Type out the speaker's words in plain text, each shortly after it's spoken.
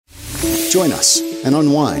Join us and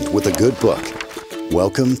unwind with a good book.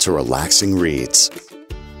 Welcome to Relaxing Reads.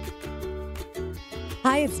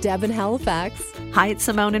 Hi, it's Deb in Halifax. Hi, it's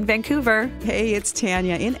Simone in Vancouver. Hey, it's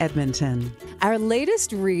Tanya in Edmonton. Our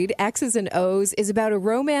latest read, Exes and O's, is about a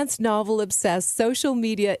romance novel-obsessed social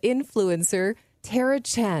media influencer, Tara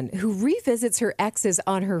Chen, who revisits her exes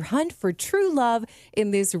on her hunt for true love in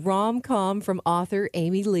this rom-com from author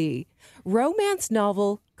Amy Lee. Romance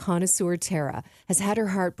novel connoisseur Tara has had her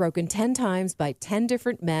heart broken 10 times by 10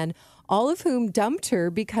 different men, all of whom dumped her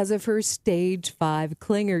because of her stage 5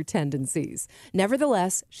 clinger tendencies.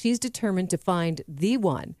 Nevertheless, she's determined to find the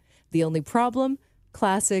one. The only problem?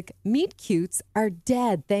 Classic meet-cutes are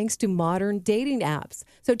dead thanks to modern dating apps.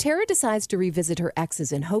 So Tara decides to revisit her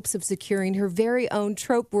exes in hopes of securing her very own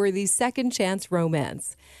trope-worthy second-chance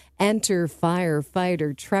romance. Enter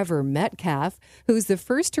firefighter Trevor Metcalf, who's the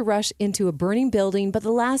first to rush into a burning building but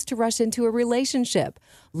the last to rush into a relationship.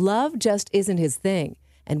 Love just isn't his thing.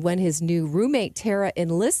 And when his new roommate Tara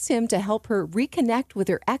enlists him to help her reconnect with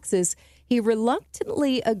her exes, he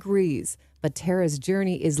reluctantly agrees. But Tara's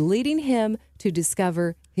journey is leading him to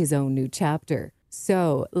discover his own new chapter.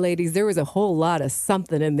 So, ladies, there was a whole lot of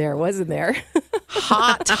something in there, wasn't there?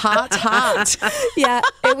 Hot. Yeah,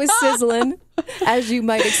 it was sizzling, as you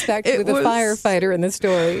might expect with a firefighter in the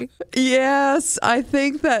story. Yes, I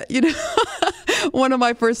think that, one of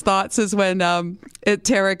my first thoughts is when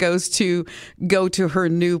Tara goes to go to her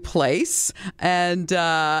new place and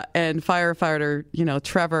firefighter,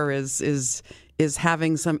 Trevor is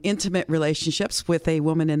having some intimate relationships with a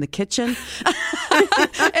woman in the kitchen.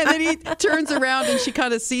 And then he turns around and she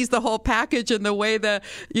kind of sees the whole package and the way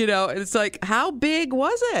it's like, how big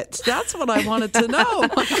was it? That's what I wanted to know.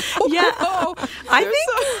 Yeah. I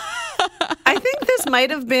think this might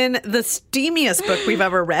have been the steamiest book we've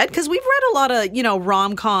ever read, because we've read a lot of,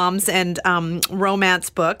 rom-coms and romance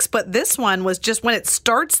books. But this one was just, when it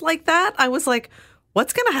starts like that, I was like,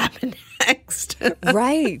 what's going to happen next?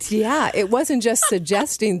 Right. Yeah. It wasn't just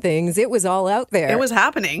suggesting things. It was all out there. It was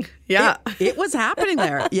happening. Yeah. It was happening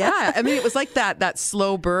there. Yeah. I mean, it was like that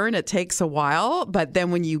slow burn. It takes a while, but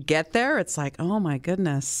then when you get there, it's like, oh my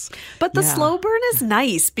goodness. But the slow burn is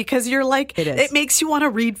nice, because you're like, it makes you want to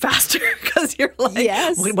read faster, because you're like,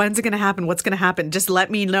 yes. When's it going to happen? What's going to happen? Just let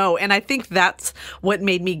me know. And I think that's what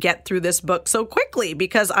made me get through this book so quickly,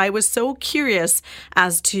 because I was so curious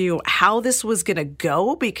as to how this was going to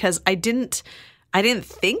go, because I didn't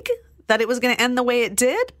think that it was going to end the way it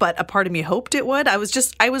did, but a part of me hoped it would. I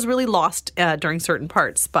was really lost during certain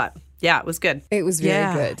parts, but yeah, it was good. It was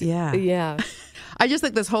very good. Yeah. I just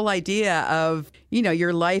think this whole idea of,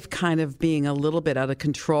 your life kind of being a little bit out of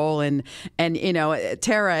control, and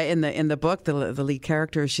Tara in the book, the lead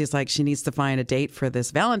character, she's like, she needs to find a date for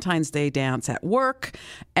this Valentine's Day dance at work.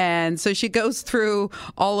 And so she goes through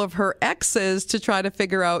all of her exes to try to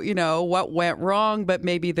figure out, what went wrong, but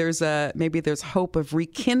maybe there's hope of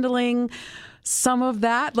rekindling some of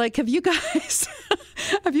that. Like, have you guys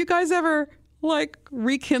ever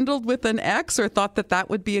rekindled with an ex, or thought that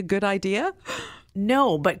would be a good idea?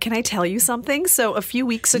 No, but can I tell you something? So a few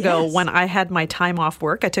weeks ago, when I had my time off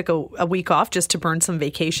work, I took a week off just to burn some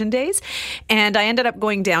vacation days. And I ended up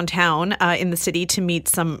going downtown in the city to meet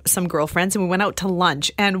some girlfriends, and we went out to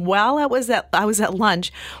lunch. And while I was at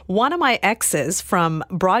lunch, one of my exes from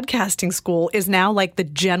broadcasting school is now like the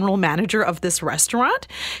general manager of this restaurant.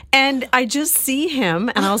 And I just see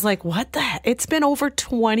him and I was like, what the heck? It's been over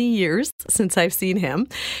 20 years since I've seen him.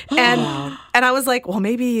 And I was like, well,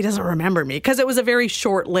 maybe he doesn't remember me, because it was a very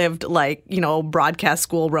short-lived, broadcast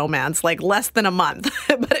school romance, like less than a month,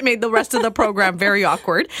 but it made the rest of the program very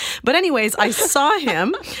awkward. But anyways, I saw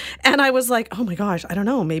him and I was like, oh my gosh, I don't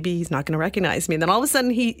know, maybe he's not going to recognize me. And then all of a sudden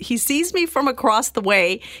he sees me from across the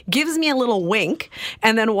way, gives me a little wink,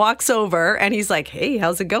 and then walks over and he's like, hey,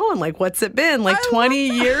 how's it going? Like, what's it been? Like 20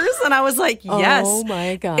 years? And I was like, yes. Oh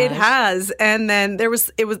my gosh. It has. And then there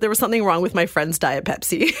was something wrong with my friend's Diet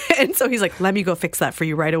Pepsi. And so he's like, let me go fix that for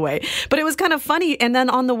you right away. But it was kind of funny. And then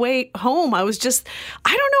on the way home, I was just,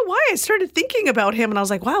 I don't know why, I started thinking about him, and I was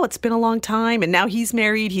like, wow, it's been a long time. And now he's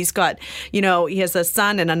married. He's got, he has a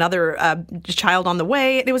son and another child on the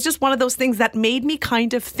way. And it was just one of those things that made me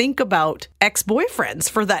kind of think about ex-boyfriends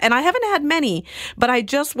for that. And I haven't had many, but I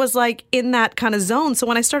just was like in that kind of zone. So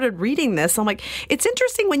when I started reading this, I'm like, it's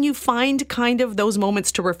interesting when you find kind of those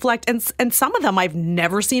moments to reflect. And some of them I've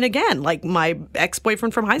never seen again. Like my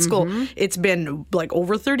ex-boyfriend from high school, it's been like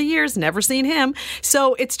over 30 years, never seen him. him.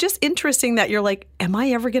 So it's just interesting that you're like, am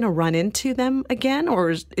I ever going to run into them again? Or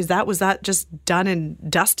was that just done and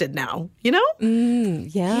dusted now? You know?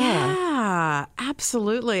 Yeah,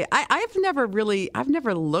 absolutely. I've never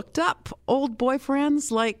looked up old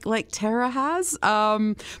boyfriends like Tara has.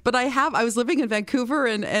 But I was living in Vancouver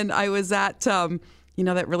and I was at,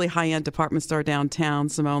 that really high-end department store downtown,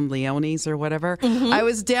 Simone Leone's or whatever. Mm-hmm. I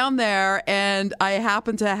was down there and I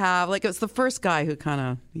happened to have, it was the first guy who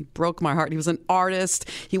he broke my heart. He was an artist.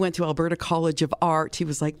 He went to Alberta College of Art. He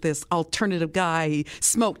was like this alternative guy. He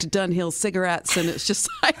smoked Dunhill cigarettes and it's just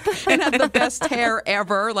and had the best hair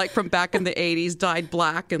ever, from back in the 80s, dyed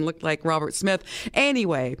black and looked like Robert Smith.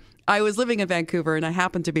 Anyway, I was living in Vancouver and I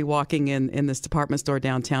happened to be walking in this department store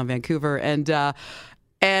downtown Vancouver and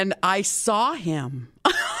I saw him.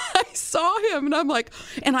 And I'm like,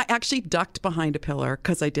 and I actually ducked behind a pillar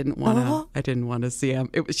because I didn't want to see him.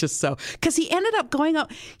 It was just because he ended up going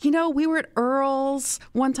out. We were at Earl's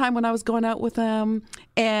one time when I was going out with him,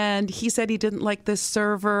 and he said he didn't like this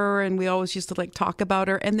server, and we always used to talk about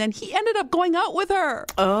her. And then he ended up going out with her.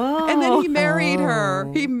 Oh. And then he married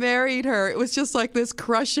her. It was just this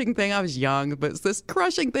crushing thing. I was young, but it's this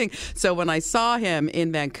crushing thing. So when I saw him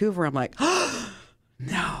in Vancouver, I'm like,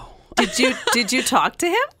 no. Did you talk to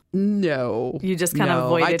him? No. You just kind of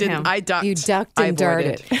avoided him. I ducked. You ducked and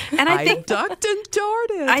darted. And I think ducked and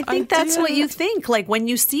darted. I think that's what you think. When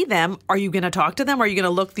you see them, are you going to talk to them? Or are you going to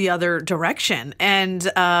look the other direction? And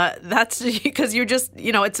that's because you're just,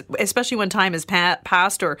 it's especially when time has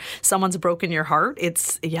passed or someone's broken your heart.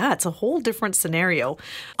 It's a whole different scenario.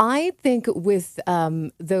 I think with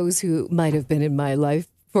those who might have been in my life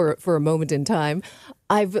for a moment in time,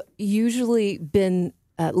 I've usually been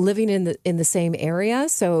living in the same area,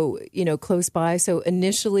 so close by. So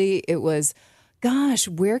initially it was, gosh,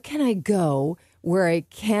 where can I go where I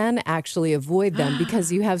can actually avoid them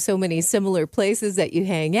because you have so many similar places that you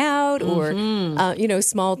hang out or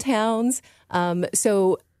small towns.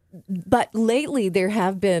 But lately there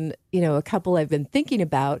have been a couple I've been thinking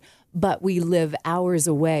about, but we live hours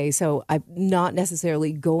away. So I'm not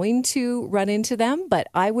necessarily going to run into them, but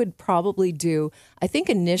I would probably I think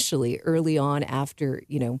initially early on after,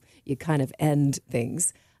 you kind of end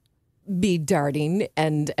things, be darting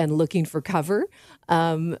and looking for cover.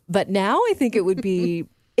 But now I think it would be,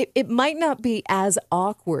 it might not be as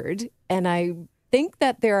awkward. And I think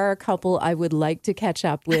that there are a couple I would like to catch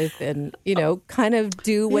up with and, kind of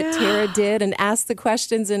do what Tara did and ask the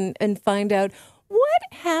questions and find out what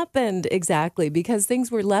happened exactly, because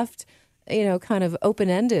things were left, kind of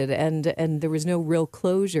open-ended and there was no real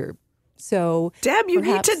closure. So, Deb, you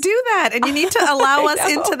need to do that, and you need to allow us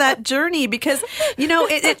into that journey because,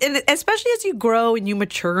 and especially as you grow and you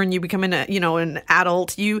mature and you become an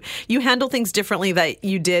adult, you handle things differently that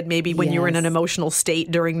you did maybe when you were in an emotional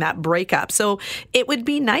state during that breakup. So it would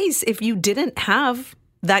be nice if you didn't have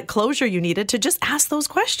that closure you needed to just ask those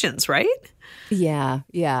questions, right? Yeah.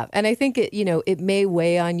 And I think it may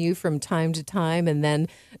weigh on you from time to time, and then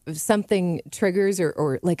something triggers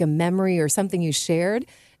or like a memory or something you shared,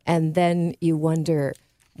 and then you wonder,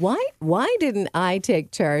 why didn't I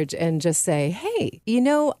take charge and just say, hey,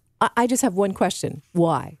 I just have one question.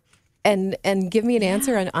 Why? And give me an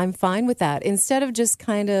answer, and I'm fine with that. Instead of just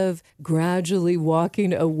kind of gradually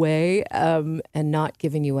walking away and not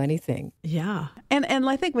giving you anything. Yeah. And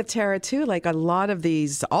I think with Tara too, a lot of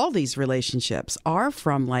all these relationships are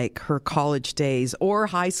from her college days or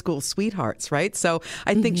high school sweethearts, right? So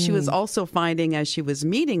I think she was also finding as she was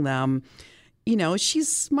meeting them,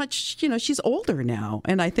 she's she's older now.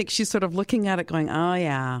 And I think she's sort of looking at it going, oh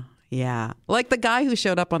yeah. Like the guy who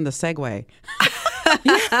showed up on the Segway.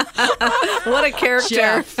 What a character.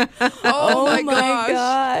 Jeff. Oh my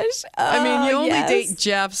gosh. I mean, you only date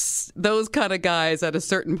Jeffs, those kind of guys at a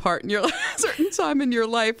certain certain time in your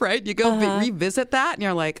life, right? You go revisit that and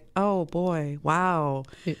you're like, oh boy, wow.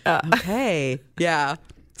 Okay. Yeah.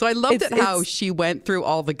 So I loved how she went through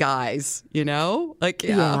all the guys,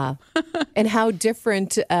 Yeah. And how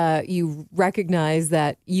different you recognize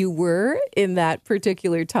that you were in that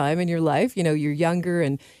particular time in your life. You're younger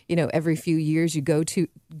and, every few years you go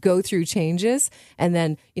through changes. And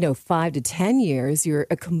then, 5 to 10 years, you're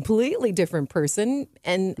a completely different person.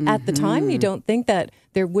 And at the time, you don't think that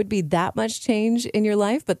there would be that much change in your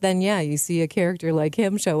life. But then, you see a character like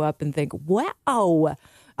him show up and think, wow,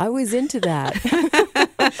 I was into that.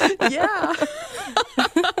 Yeah.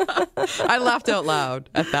 I laughed out loud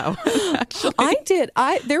at that one, actually. I did.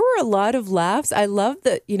 There were a lot of laughs. I loved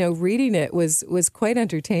that, reading it was quite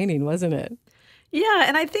entertaining, wasn't it? Yeah,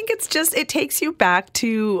 and I think it takes you back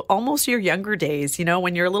to almost your younger days,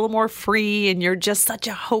 when you're a little more free and you're just such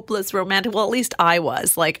a hopeless romantic. Well, at least I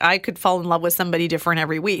was. Like, I could fall in love with somebody different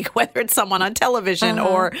every week, whether it's someone on television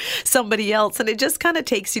or somebody else. And it just kind of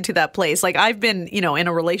takes you to that place. Like, I've been, in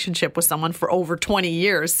a relationship with someone for over 20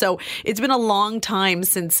 years. So it's been a long time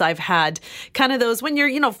since I've had kind of those when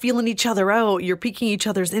you're, feeling each other out, you're piquing each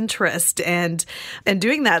other's interest and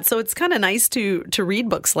doing that. So it's kind of nice to read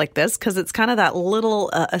books like this because it's kind of that little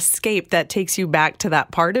escape that takes you back to that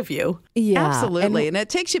part of you. Yeah, absolutely. And it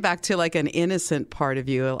takes you back to like an innocent part of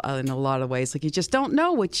you in a lot of ways. Like you just don't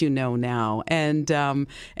know what you know now. And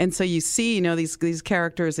so you see, these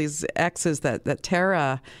characters, these exes that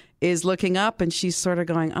Tara is looking up and she's sort of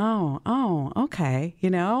going, oh, okay,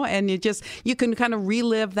 and you can kind of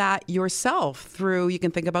relive that yourself through, you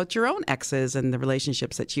can think about your own exes and the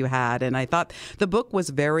relationships that you had. And I thought the book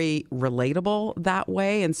was very relatable that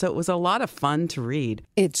way. And so it was a lot of fun to read.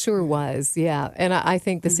 It sure was, yeah. And I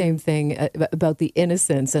think the same thing about the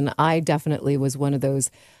innocence. And I definitely was one of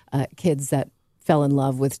those kids that fell in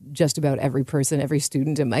love with just about every person, every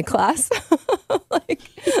student in my class. Like,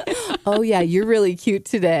 oh yeah, you're really cute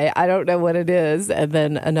today. I don't know what it is. And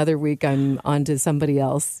then another week I'm on to somebody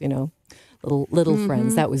else, little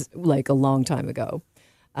friends. That was like a long time ago.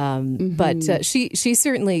 But she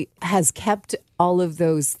certainly has kept all of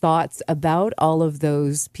those thoughts about all of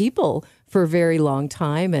those people for a very long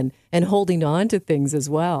time and holding on to things as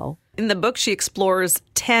well. In the book, she explores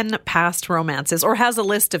 10 past romances, or has a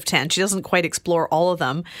list of 10. She doesn't quite explore all of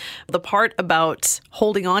them. The part about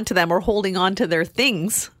holding on to them or holding on to their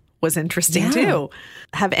things was interesting too.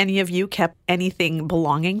 Have any of you kept anything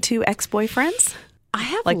belonging to ex-boyfriends? I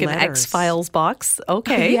have like letters. An X-Files box.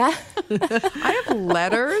 Okay. Yeah. I have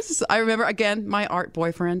letters. I remember, again, my art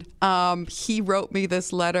boyfriend. He wrote me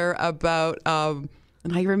this letter about... and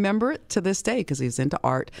I remember it to this day because he's into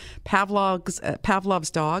art. Pavlov's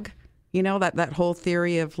dog. That whole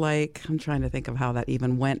theory of like, I'm trying to think of how that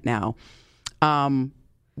even went now.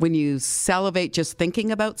 When you salivate just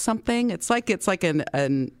thinking about something, it's like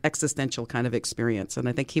an existential kind of experience. And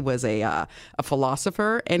I think he was a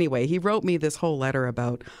philosopher. Anyway, he wrote me this whole letter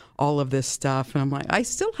about all of this stuff. And I'm like, I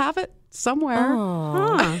still have it somewhere.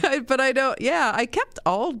 But I don't, I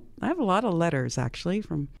have a lot of letters actually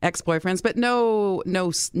from ex-boyfriends, but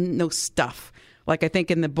no stuff. Like I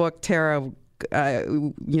think in the book, Tara,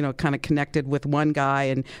 kind of connected with one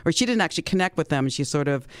guy or she didn't actually connect with them. She sort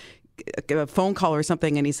of a phone call or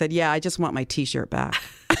something. And he said, I just want my T-shirt back.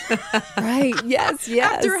 Right. Yes.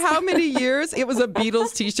 After how many years? It was a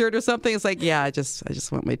Beatles T-shirt or something. It's like, I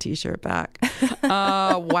just want my T-shirt back.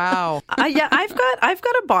 Wow. I've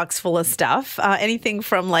got a box full of stuff. Anything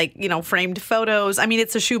from framed photos. I mean,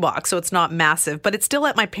 it's a shoebox, so it's not massive, but it's still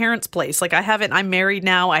at my parents' place. Like I'm married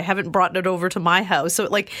now. I haven't brought it over to my house. So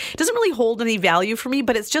it doesn't really hold any value for me,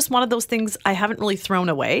 but it's just one of those things I haven't really thrown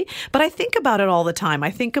away. But I think about it all the time. I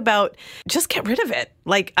think about just get rid of it.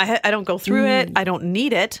 Like I don't go through it. I don't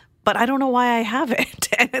need it. But I don't know why I have it.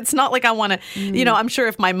 And it's not like I want to, I'm sure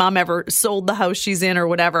if my mom ever sold the house she's in or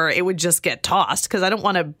whatever, it would just get tossed because I don't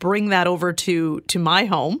want to bring that over to my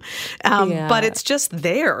home. But it's just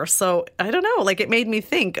there. So I don't know. Like it made me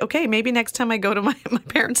think, okay, maybe next time I go to my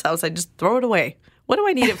parents' house, I just throw it away. What do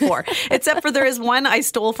I need it for? Except for there is one I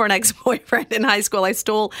stole for an ex-boyfriend in high school. I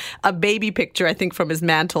stole a baby picture, I think, from his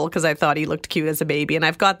mantle because I thought he looked cute as a baby. And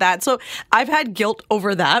I've got that. So I've had guilt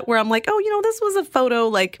over that where I'm like, this was a photo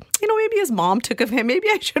maybe his mom took of him. Maybe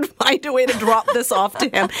I should find a way to drop this off to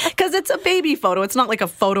him because it's a baby photo. It's not like a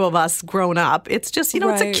photo of us grown up. It's just,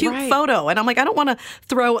 it's a cute photo. And I'm like, I don't want to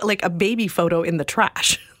throw like a baby photo in the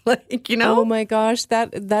trash. Oh my gosh,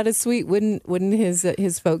 that is sweet. Wouldn't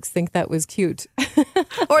his folks think that was cute?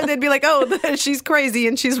 Or they'd be like, oh, she's crazy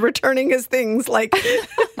and she's returning his things like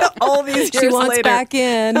all these years later. She wants back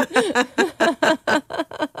in.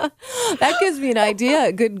 That gives me an idea.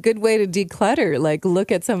 A good way to declutter. Like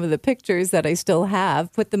look at some of the pictures that I still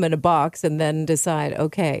have, put them in a box, and then decide,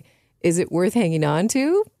 okay, is it worth hanging on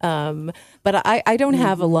to? But I don't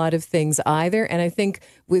have a lot of things either. And I think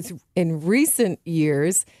in recent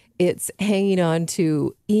years, it's hanging on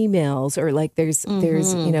to emails or like there's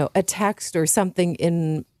a text or something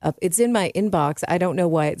it's in my inbox. I don't know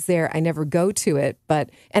why it's there. I never go to it,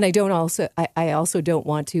 and I also don't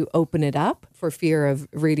want to open it up for fear of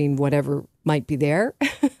reading whatever might be there.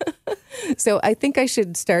 So I think I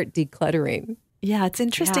should start decluttering. Yeah, it's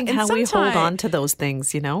interesting how we hold on to those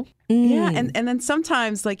things, Yeah, and then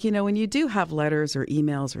sometimes, when you do have letters or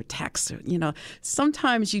emails or texts,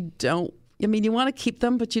 sometimes you don't, you want to keep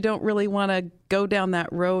them, but you don't really want to go down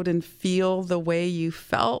that road and feel the way you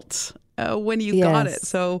felt when you got it.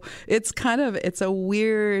 So it's a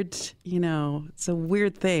weird, it's a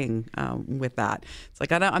weird thing with that. It's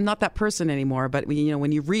like, I'm not that person anymore. But,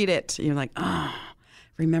 when you read it, you're like,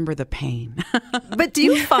 remember the pain. But do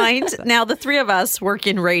you find now the three of us work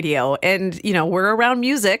in radio and, we're around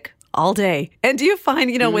music all day. And do you find,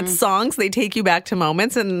 with songs, they take you back to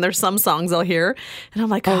moments, and there's some songs I'll hear and I'm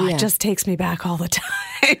like, it just takes me back all the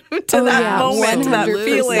time to that moment, that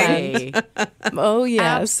feeling. Oh,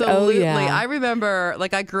 yes. Absolutely. Oh, yeah. I remember,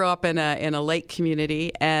 I grew up in a lake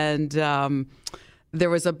community, and there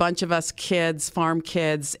was a bunch of us kids, farm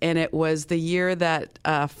kids, and it was the year that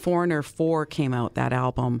Foreigner 4 came out, that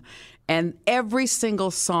album. And every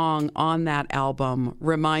single song on that album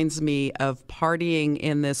reminds me of partying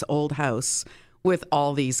in this old house with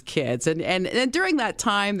all these kids. And during that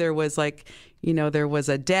time, there was there was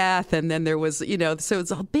a death, and then there was, so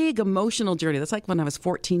it's a big emotional journey. That's like when I was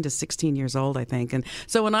 14 to 16 years old, I think. And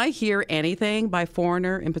so when I hear anything by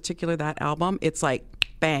Foreigner, in particular that album, it's like,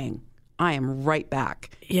 bang, I am right back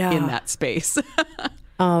in that space.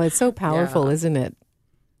 Oh, it's so powerful, isn't it?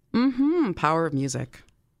 Mm-hmm. Power of music.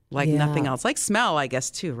 Like nothing else. Like smell, I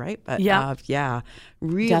guess, too, right? But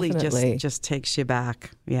really just takes you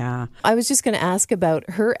back. Yeah. I was just going to ask about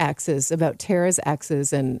her exes, about Tara's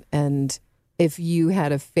exes, and if you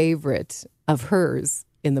had a favorite of hers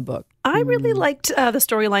in the book. I really liked the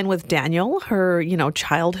storyline with Daniel, her,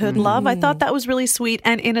 childhood love. I thought that was really sweet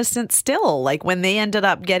and innocent still. Like when they ended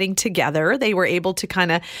up getting together, they were able to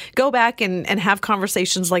kind of go back and have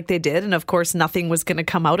conversations like they did. And of course, nothing was going to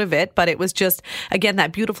come out of it. But it was just, again,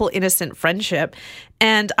 that beautiful, innocent friendship.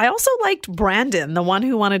 And I also liked Brandon, the one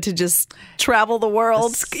who wanted to just travel the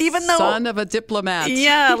world, even though son of a diplomat.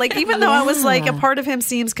 Yeah, even though I was like, a part of him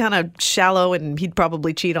seems kind of shallow and he'd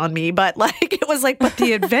probably cheat on me. But it was like, but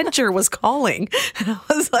the adventure was calling. And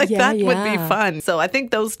I was like, that would be fun. So I think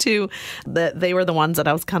those two, they were the ones that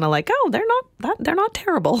I was kind of like, oh, they're not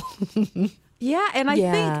terrible. Yeah, and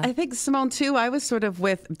I think Simone too. I was sort of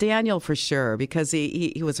with Daniel for sure, because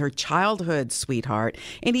he was her childhood sweetheart,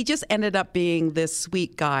 and he just ended up being this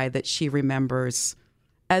sweet guy that she remembers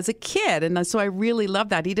as a kid. And so I really love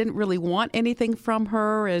that. He didn't really want anything from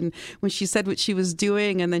her, and when she said what she was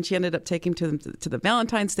doing, and then she ended up taking him to the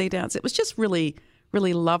Valentine's Day dance, it was just really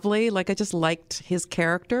lovely. I just liked his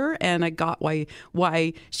character, and I got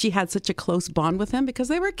why she had such a close bond with him, because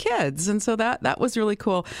they were kids. And so that was really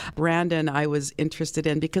cool. Brandon, I was interested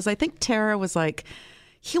in, because I think Tara was like,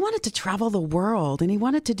 he wanted to travel the world and he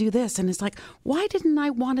wanted to do this. And it's like, why didn't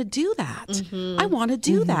I want to do that? Mm-hmm. I want to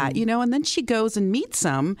do that, and then she goes and meets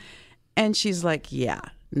him, and she's like, yeah,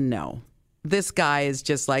 no. This guy is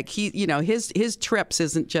just like, his trips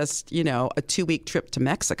isn't just, a 2-week trip to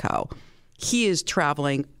Mexico. He is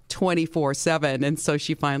traveling 24/7. And so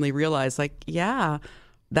she finally realized, yeah,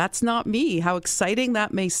 that's not me. How exciting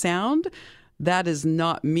that may sound, that is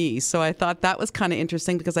not me. So I thought that was kind of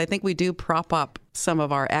interesting, because I think we do prop up some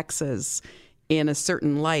of our exes in a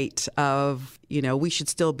certain light of, we should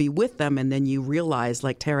still be with them. And then you realize,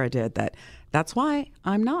 like Tara did, that's why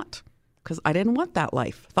I'm not, because I didn't want that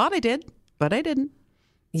life. Thought I did, but I didn't.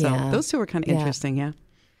 Yeah. So those two were kind of interesting, yeah.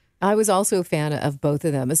 I was also a fan of both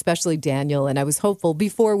of them, especially Daniel, and I was hopeful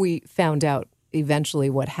before we found out eventually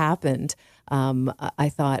what happened.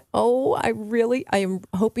 I thought, I am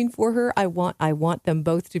hoping for her. I want them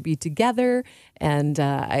both to be together, and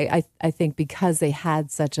I think because they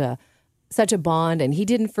had such a bond, and he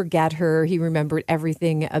didn't forget her. He remembered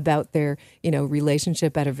everything about their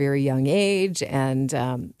relationship at a very young age,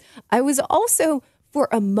 and I was also for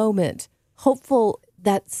a moment hopeful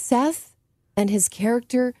that Seth and his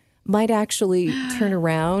character might actually turn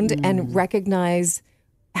around and recognize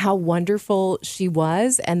how wonderful she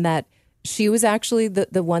was, and that she was actually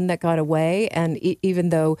the one that got away. And even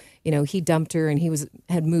though, he dumped her and he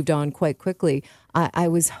had moved on quite quickly, I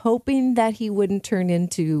was hoping that he wouldn't turn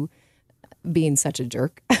into being such a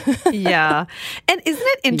jerk. Yeah. And isn't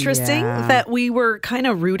it interesting that we were kind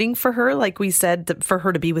of rooting for her, like we said, for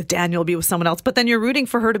her to be with Daniel, be with someone else, but then you're rooting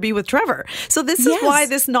for her to be with Trevor. So this is why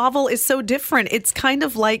this novel is so different. It's kind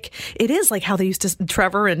of like, it is like how they used to,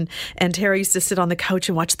 Trevor and Tara used to sit on the couch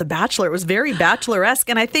and watch The Bachelor. It was very Bachelor-esque.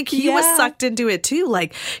 And I think he was sucked into it too.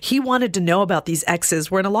 Like he wanted to know about these exes,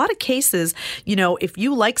 where in a lot of cases, if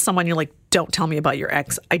you like someone, you're like, don't tell me about your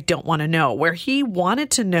ex. I don't want to know. Where he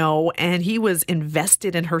wanted to know, and he was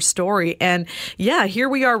invested in her story. And here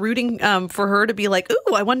we are rooting for her to be like,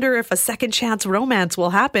 ooh, I wonder if a second chance romance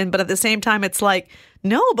will happen. But at the same time, it's like,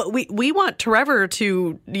 no, but we want Trevor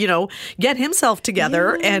to, get himself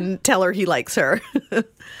together and tell her he likes her.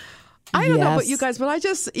 I don't know about Yes. you guys, but I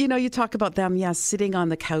just, you talk about them, sitting on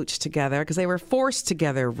the couch together because they were forced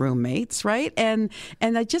together roommates, right? And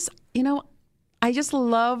I just, I just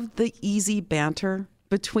love the easy banter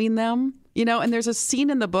between them, and there's a scene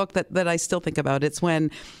in the book that I still think about. It's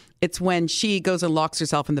when she goes and locks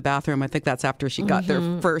herself in the bathroom. I think that's after she got there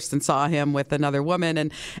first and saw him with another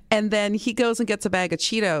woman. And then he goes and gets a bag of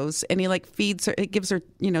Cheetos and he feeds her, it gives her,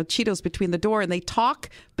 Cheetos between the door, and they talk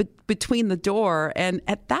between the door. And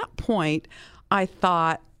at that point, I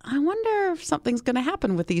thought, I wonder if something's going to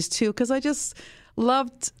happen with these two, because I just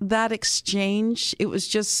loved that exchange. It was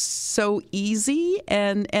just so easy.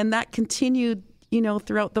 And that continued,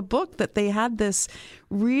 throughout the book, that they had this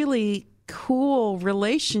really cool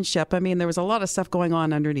relationship. I mean, there was a lot of stuff going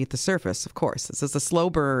on underneath the surface, of course. This is a slow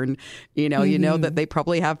burn. You know that they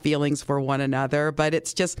probably have feelings for one another, but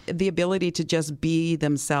it's just the ability to just be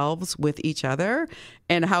themselves with each other,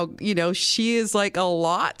 and how, she is like a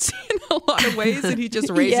lot in a lot of ways, and he just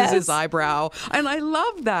raises his eyebrow. And I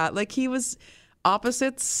love that. Like, he was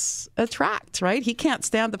opposites attract, right? He can't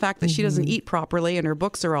stand the fact that she doesn't eat properly and her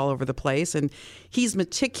books are all over the place. And he's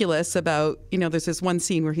meticulous about, there's this one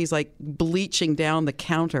scene where he's like bleaching down the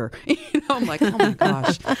counter. I'm like, oh my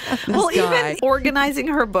gosh. Well, guy. even organizing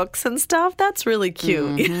her books and stuff, that's really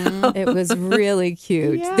cute. It was really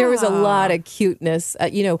cute. There was a lot of cuteness,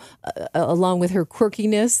 along with her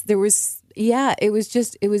quirkiness. There was,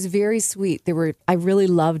 it was very sweet. I really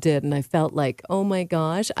loved it. And I felt like, oh my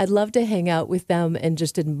gosh, I'd love to hang out with them and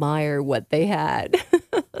just admire what they had.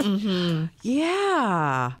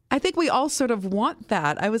 Yeah. I think we all sort of want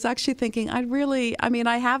that. I was actually thinking,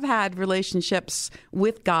 I have had relationships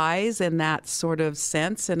with guys in that sort of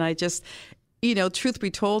sense. And I just, truth be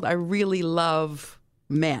told, I really love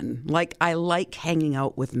men. Like, I like hanging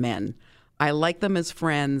out with men. I like them as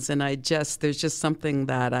friends, and there's just something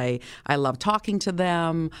that I love talking to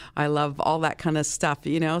them. I love all that kind of stuff,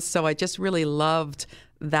 So I just really loved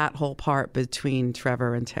that whole part between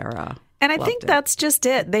Trevor and Tara. And I think that's just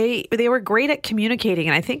it. They were great at communicating.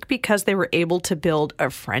 And I think because they were able to build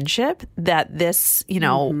a friendship, that this,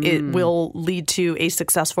 it will lead to a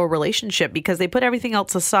successful relationship, because they put everything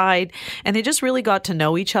else aside and they just really got to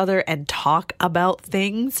know each other and talk about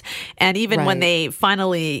things. And even when they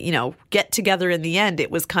finally, get together in the end,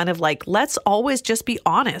 it was kind of like, let's always just be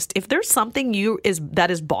honest. If there's something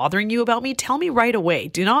that is bothering you about me, tell me right away.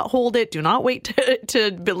 Do not hold it. Do not wait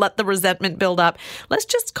to let the resentment build up. Let's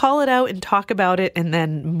just call it out and talk about it and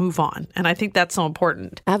then move on. And I think that's so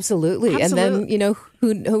important. Absolutely. And then,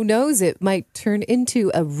 who knows, it might turn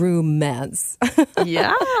into a romance.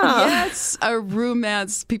 Yeah. Yes, a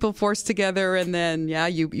romance. People forced together, and then,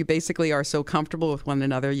 you basically are so comfortable with one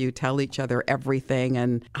another. You tell each other everything.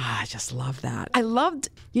 And I just love that. I loved,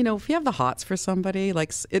 if you have the hots for somebody,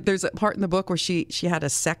 like there's a part in the book where she had a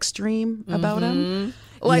sex dream about him.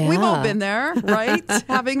 Like, we've all been there, right?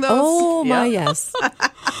 Having those. Oh, my, yes.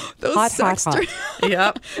 Those hot, sex hot, hot. dreams.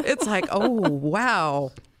 Yep. It's like, oh,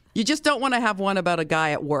 wow. You just don't want to have one about a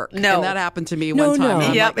guy at work. No. And that happened to me one time.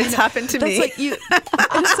 No. Yep, it's happened to me. Like and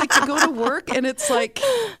it's like you go to work and it's like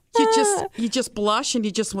you just blush and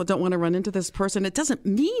you just don't want to run into this person. It doesn't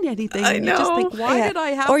mean anything. I know. You just think, why did I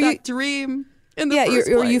have that dream? In the first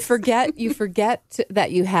or place? you forget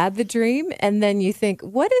that you had the dream, and then you think,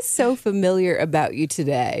 what is so familiar about you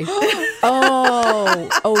today?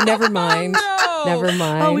 Never mind. No. Never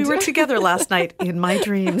mind. Oh, we were together last night in my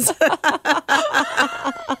dreams.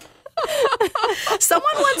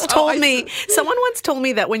 Someone once told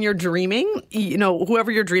me that when you're dreaming, whoever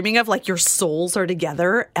you're dreaming of, like, your souls are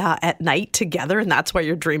together at night together, and that's why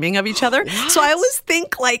you're dreaming of each other. What? So I always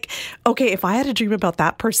think, like, okay, if I had a dream about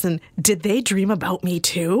that person, did they dream about me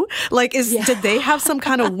too? Like, did they have some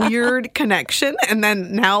kind of weird connection? And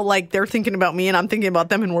then now, like, they're thinking about me and I'm thinking about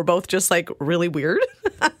them, and we're both just, like, really weird.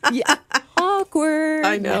 Yeah. Awkward.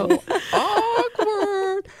 I know.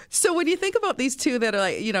 Awkward. So when you think about these two that are,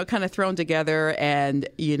 like, kind of thrown together, and,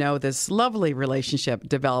 this lovely relationship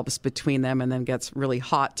develops between them and then gets really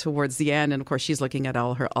hot towards the end. And of course, she's looking at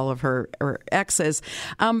all of her exes.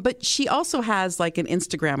 But she also has, like, an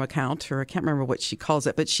Instagram account, or I can't remember what she calls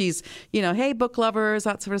it, but she's, hey, book lovers,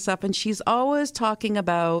 that sort of stuff. And she's always talking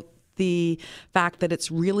about the fact that it's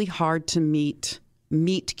really hard to meet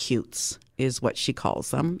cutes, is what she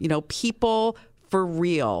calls them. People for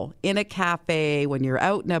real in a cafe when you're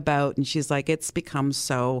out and about. And she's like, it's become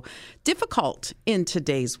so difficult in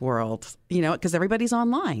today's world, because everybody's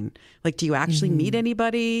online. Like, do you actually meet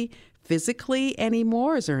anybody physically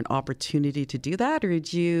anymore? Is there an opportunity to do that? Or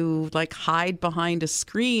did you like hide behind a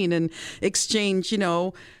screen and exchange,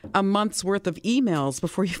 a month's worth of emails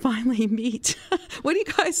before you finally meet? What do you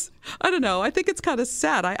guys, I don't know. I think it's kind of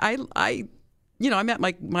sad. I met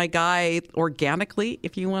my guy organically,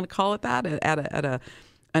 if you want to call it that, at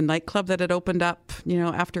a nightclub that had opened up,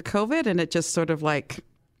 after COVID. And it just sort of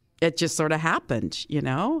happened,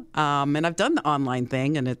 and I've done the online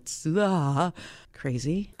thing and it's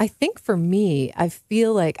crazy. I think for me, I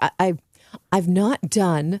feel like I've not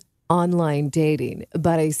done online dating,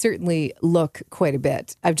 but I certainly look quite a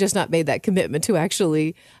bit. I've just not made that commitment to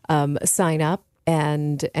actually sign up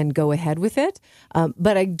and go ahead with it.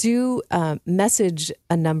 But I do message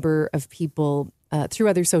a number of people through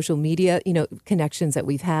other social media, connections that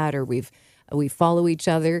we've had or we follow each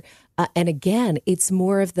other. And again, it's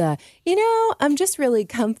more of the, I'm just really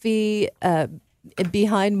comfy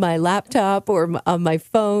behind my laptop or on my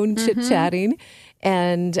phone chit-chatting.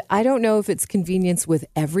 And I don't know if it's convenience with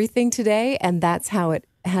everything today. And that's how it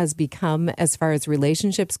has become as far as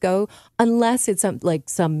relationships go, unless it's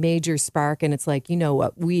some major spark and it's like, you know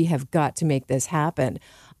what, we have got to make this happen.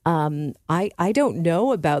 I don't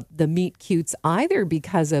know about the meet cutes either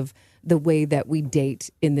because of the way that we date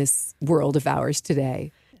in this world of ours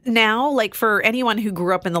today. Now, like for anyone who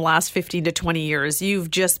grew up in the last 15 to 20 years, you've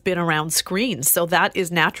just been around screens. So that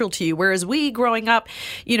is natural to you. Whereas we growing up,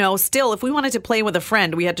 still, if we wanted to play with a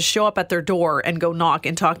friend, we had to show up at their door and go knock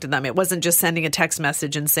and talk to them. It wasn't just sending a text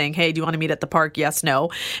message and saying, hey, do you want to meet at the park? Yes, no.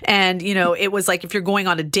 And, it was like if you're going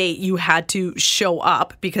on a date, you had to show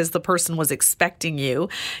up because the person was expecting you.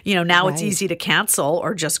 Now It's easy to cancel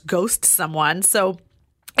or just ghost someone. So,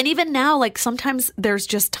 and even now, like sometimes there's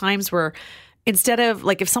just times where instead of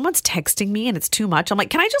like if someone's texting me and it's too much, I'm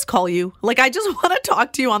like, can I just call you? Like, I just want to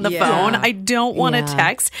talk to you on the phone. I don't want to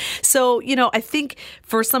text. So, I think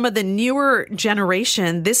for some of the newer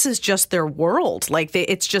generation, this is just their world. Like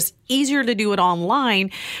it's just easier to do it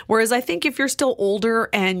online. Whereas I think if you're still older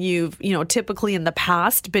and you've, typically in the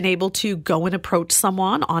past been able to go and approach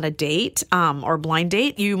someone on a date or blind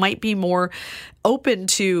date, you might be more open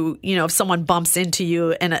to, if someone bumps into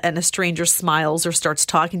you and a stranger smiles or starts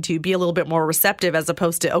talking to you, be a little bit more receptive as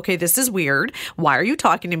opposed to, okay, this is weird. Why are you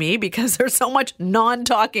talking to me? Because there's so much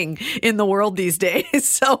non-talking in the world these days.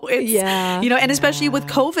 So it's, and especially with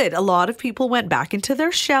COVID, a lot of people went back into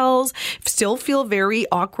their shells, still feel very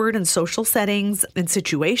awkward in social settings and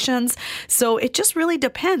situations. So it just really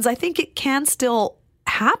depends. I think it can still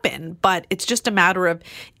happen, but it's just a matter of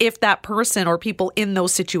if that person or people in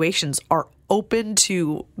those situations are open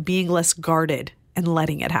to being less guarded and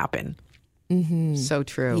letting it happen. Mm-hmm. So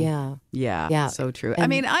true. Yeah. So true.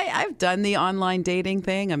 And I've done the online dating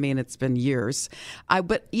thing. It's been years.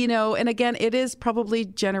 But and again, it is probably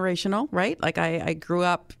generational, right? Like I grew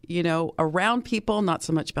up, around people, not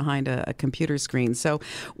so much behind a computer screen. So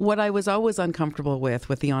what I was always uncomfortable with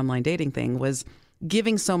the online dating thing was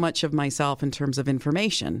giving so much of myself in terms of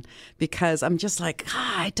information, because I'm just like,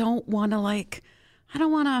 I don't want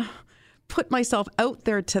to put myself out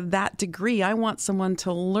there to that degree. I want someone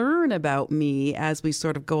to learn about me as we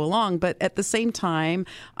sort of go along. But at the same time,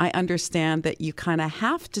 I understand that you kind of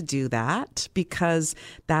have to do that because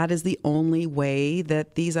that is the only way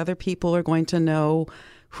that these other people are going to know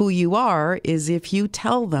who you are, is if you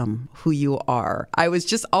tell them who you are. I was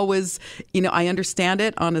just always, I understand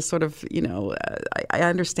it on a sort of, I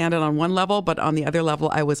understand it on one level, but on the other level,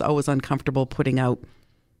 I was always uncomfortable putting out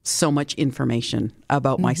so much information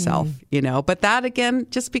about myself, But that, again,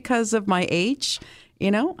 just because of my age,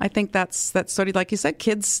 I think that's sort of like you said,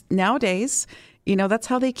 kids nowadays, that's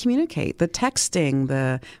how they communicate. The texting,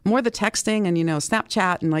 the texting and,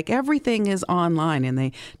 Snapchat and like everything is online, and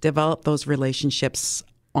they develop those relationships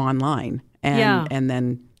online. And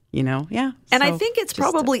then, And I think it's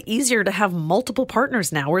probably easier to have multiple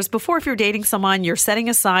partners now. Whereas before, if you're dating someone, you're setting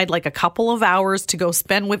aside like a couple of hours to go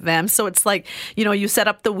spend with them. So it's like, you set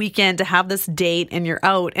up the weekend to have this date and you're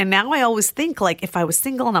out. And now I always think like if I was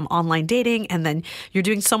single and I'm online dating and then you're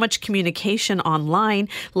doing so much communication online,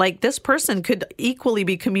 like this person could equally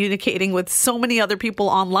be communicating with so many other people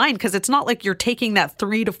online, because it's not like you're taking that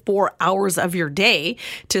 3 to 4 hours of your day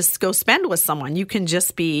to go spend with someone. You can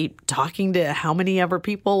just be talking to how many ever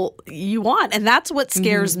people you want. And that's what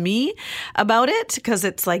scares me about it, because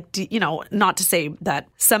it's like, not to say that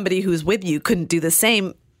somebody who's with you couldn't do the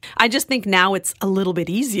same. I just think now it's a little bit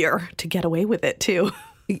easier to get away with it too.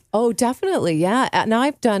 Oh, definitely. Yeah. Now,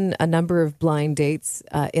 I've done a number of blind dates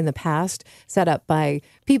in the past, set up by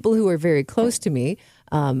people who are very close to me.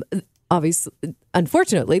 obviously,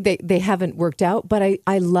 unfortunately, they haven't worked out, but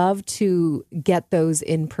I love to get those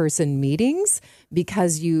in-person meetings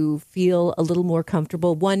because you feel a little more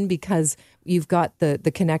comfortable. One, because you've got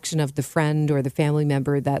the connection of the friend or the family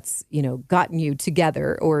member that's, gotten you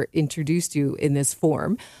together or introduced you in this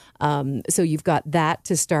form. So you've got that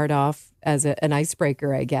to start off as an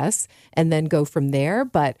icebreaker, I guess, and then go from there.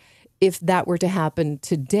 But if that were to happen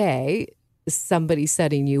today, somebody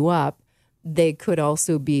setting you up, they could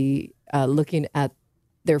also be looking at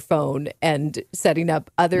their phone and setting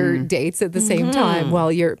up other dates at the same time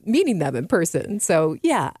while you're meeting them in person. So,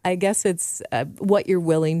 yeah, I guess it's what you're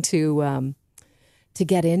willing to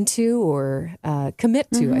get into or commit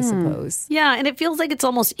to, I suppose. Yeah, and it feels like it's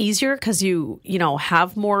almost easier because you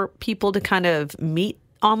have more people to kind of meet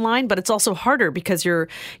online, but it's also harder because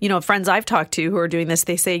friends I've talked to who are doing this,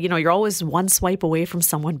 they say, you're always one swipe away from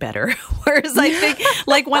someone better. Whereas I think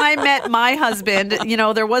like when I met my husband,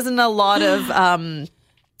 there wasn't a lot of,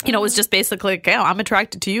 it was just basically like, I'm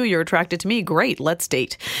attracted to you, you're attracted to me, great, let's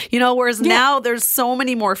date. Whereas now there's so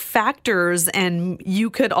many more factors and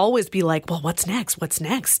you could always be like, well, what's next?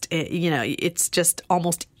 It's just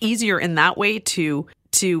almost easier in that way to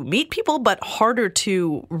meet people, but harder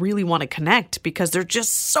to really want to connect because there's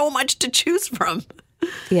just so much to choose from.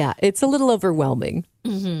 Yeah, it's a little overwhelming.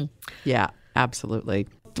 Mm-hmm. Yeah, absolutely.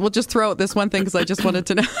 We'll just throw out this one thing because I just wanted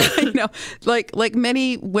to know, like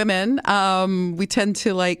many women, we tend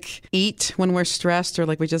to eat when we're stressed or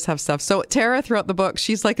we just have stuff. So Tara, throughout the book,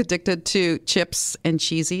 she's addicted to chips and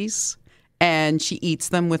cheesies. And she eats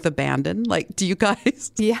them with abandon. Do you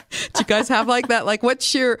guys? Yeah. Do you guys have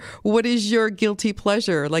that? What is your guilty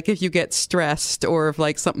pleasure? If you get stressed or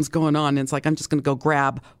if something's going on, and it's I'm just going to go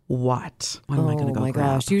grab what? What am I going to go grab? Oh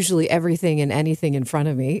my gosh! Usually everything and anything in front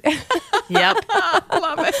of me. Yep.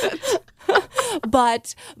 Love it.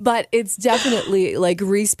 But it's definitely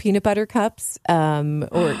Reese peanut butter cups,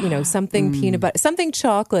 or something peanut butter, something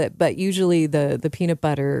chocolate, but usually the peanut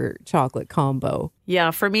butter chocolate combo.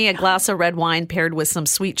 Yeah, for me, a glass of red wine paired with some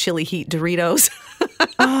sweet chili heat Doritos.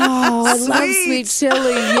 Oh, I love sweet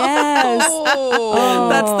chili. Yes.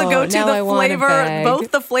 That's the go-to. Now The flavor,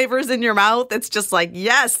 both the flavors in your mouth. It's just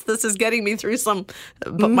yes, this is getting me through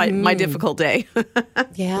my difficult day.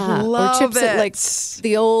 Yeah. Love or chips it.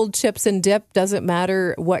 The old chips and dip. Doesn't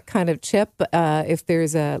matter what kind of chip. If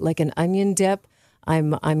there's an onion dip,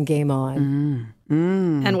 I'm game on.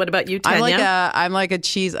 And what about you, Tanya? I'm like a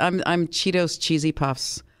cheese. I'm Cheetos cheesy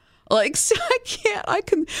puffs. So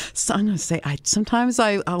I'm gonna say sometimes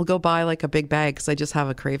I'll go buy a big bag because I just have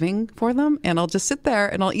a craving for them, and I'll just sit there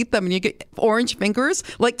and I'll eat them, and you get orange fingers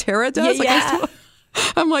like Tara does. Yeah.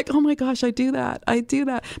 I'm like, oh my gosh, I do that.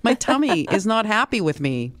 My tummy is not happy with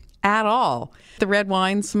me at all. The red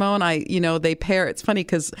wine, Simone, they pair. It's funny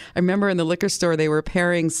because I remember in the liquor store they were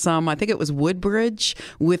pairing some, I think it was Woodbridge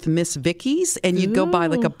with Miss Vicky's, and you'd go buy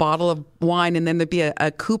a bottle of wine, and then there'd be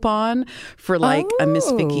a coupon for a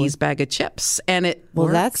Miss Vicky's bag of chips, and it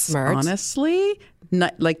works, that's smart. Honestly.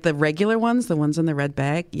 Not the regular ones, the ones in the red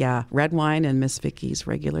bag. Yeah, red wine and Miss Vicky's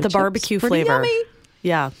regular chips. Barbecue Pretty flavor. Yummy.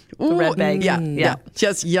 Yeah, the red bag. Yeah,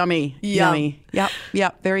 just yummy.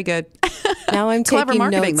 Yep, very good. Now I'm Clever taking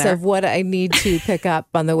marketing notes there. of what I need to pick up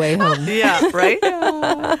on the way home. Yeah, right?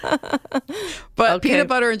 But Okay. peanut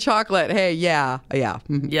butter and chocolate, hey, yeah.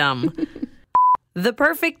 Yum. The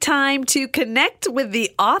perfect time to connect with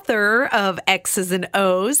the author of Exes and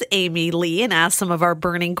O's, Amy Lee, and ask some of our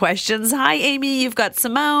burning questions. Hi, Amy. You've got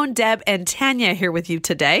Simone, Deb, and Tanya here with you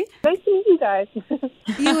today. Nice to meet you guys.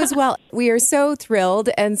 You as well. We are so thrilled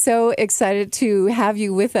and so excited to have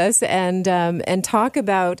you with us and talk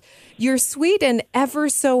about your sweet and ever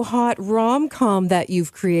so hot rom-com that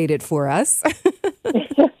you've created for us.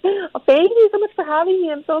 Thank you so much for having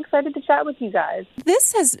me. I'm so excited to chat with you guys.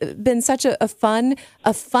 This has been such a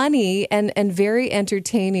funny and very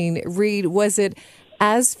entertaining read. Was it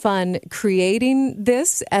as fun creating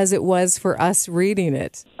this as it was for us reading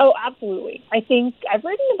it? Oh, absolutely. I think I've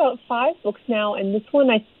written about 5 books now, and this one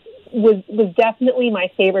was definitely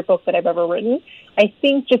my favorite book that I've ever written. I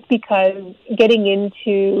think just because getting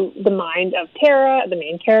into the mind of Tara, the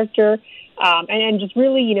main character, and just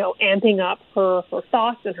really, amping up her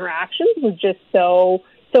thoughts and her actions was just so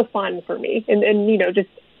fun for me. And just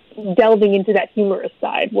delving into that humorous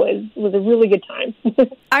side was a really good time.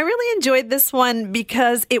 I really enjoyed this one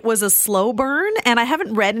because it was a slow burn, and I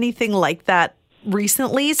haven't read anything like that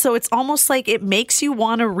recently. So it's almost like it makes you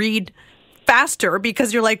want to read faster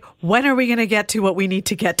because you're like, when are we going to get to what we need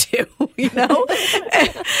to get to?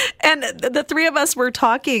 And the three of us were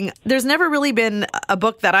talking. There's never really been a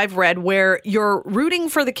book that I've read where you're rooting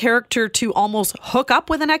for the character to almost hook up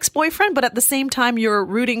with an ex-boyfriend, but at the same time, you're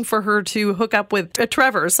rooting for her to hook up with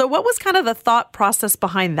Trevor. So what was kind of the thought process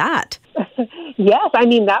behind that? Yes, I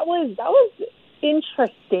mean, that was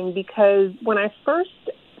interesting because when I first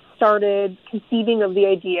started conceiving of the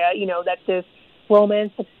idea, that this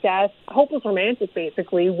romance-obsessed, hopeless romantic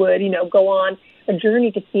basically would, go on a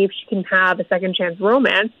journey to see if she can have a second chance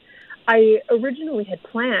romance, I originally had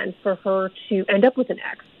planned for her to end up with an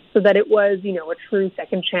ex so that it was, a true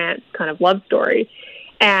second chance kind of love story.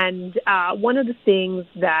 And one of the things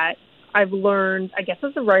that I've learned, I guess,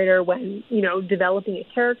 as a writer when, developing a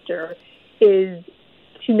character is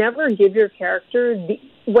to never give your character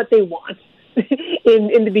what they want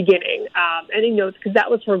in the beginning. And, because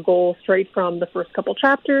that was her goal straight from the first couple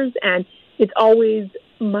chapters. And it's always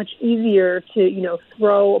much easier to,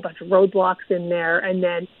 throw a bunch of roadblocks in there and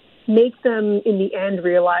then make them in the end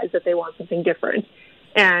realize that they want something different.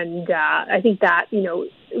 And I think that,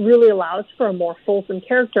 really allows for a more fulsome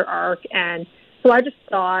character arc. And so I just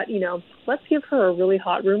thought, let's give her a really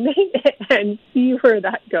hot roommate and see where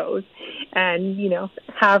that goes. And,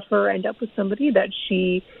 have her end up with somebody that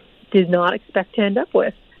she did not expect to end up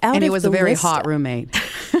with. And he was a very hot roommate.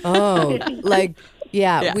 Oh,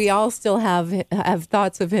 yeah, we all still have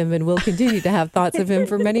thoughts of him and will continue to have thoughts of him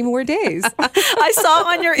for many more days. I saw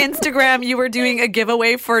on your Instagram you were doing a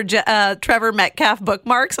giveaway for Trevor Metcalf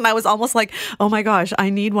bookmarks, and I was almost like, oh my gosh, I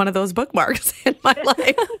need one of those bookmarks in my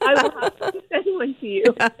life. I will have to send one to you.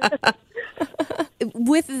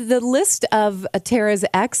 With the list of Tara's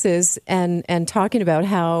exes and talking about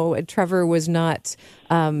how Trevor was not,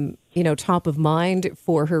 top of mind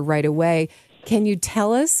for her right away, can you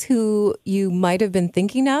tell us who you might have been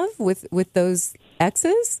thinking of with those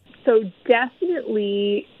exes? So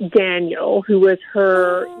definitely Daniel, who was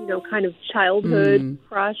her, kind of childhood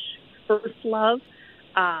crush, first love.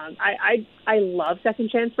 I love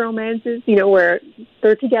second chance romances, where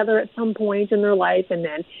they're together at some point in their life and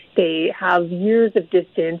then they have years of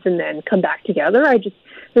distance and then come back together.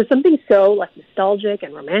 There's something so nostalgic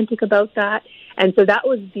and romantic about that. And so that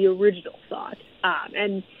was the original thought.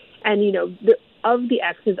 Of the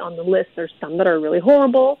exes on the list, there's some that are really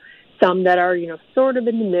horrible, some that are, sort of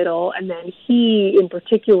in the middle. And then he in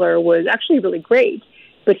particular was actually really great,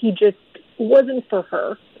 but he just wasn't for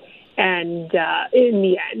her. And in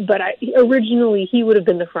the end, but originally he would have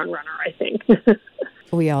been the front runner, I think.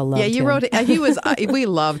 We all loved him. Yeah, you wrote it. He was. We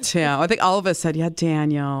loved him. I think all of us said, "Yeah,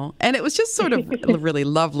 Daniel," and it was just sort of really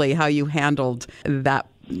lovely how you handled that.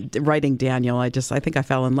 Writing Daniel, I think I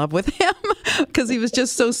fell in love with him because he was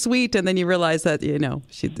just so sweet, and then you realize that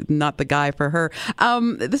she's not the guy for her.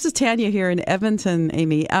 This is Tanya here in Edmonton,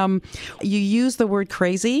 Amy. You use the word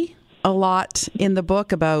crazy a lot in the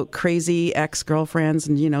book about crazy ex-girlfriends,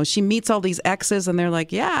 and she meets all these exes and they're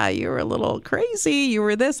like, yeah, you were a little crazy, you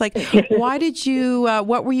were this, why did you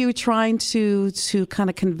what were you trying to kind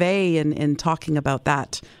of convey in talking about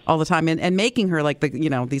that all the time and making her like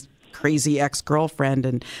these crazy ex-girlfriend?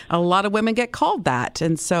 And a lot of women get called that,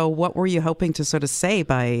 and so what were you hoping to sort of say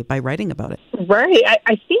by writing about it? Right.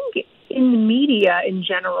 I think in the media in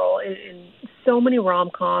general, in so many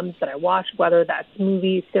rom-coms that I watch, whether that's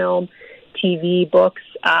movie, film, TV, books,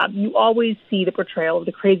 you always see the portrayal of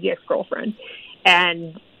the crazy ex-girlfriend.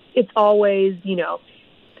 And it's always,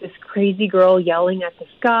 this crazy girl yelling at this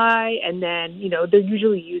guy, and then, they're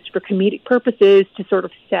usually used for comedic purposes to sort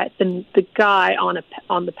of set the guy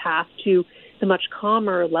on the path to the much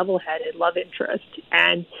calmer, level-headed love interest.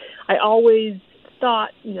 And I always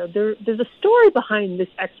thought, there's a story behind this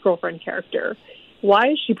ex-girlfriend character. Why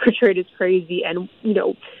is she portrayed as crazy? And,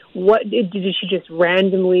 what did she just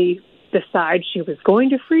randomly decide she was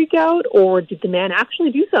going to freak out, or did the man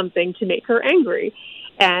actually do something to make her angry?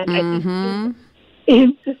 And I think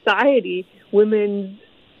in society, women's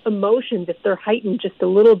emotions, if they're heightened just a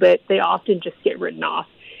little bit, they often just get written off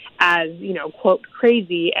as, quote,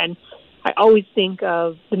 crazy. And I always think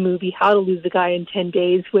of the movie How to Lose a Guy in 10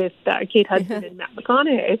 Days with Kate Hudson and Matt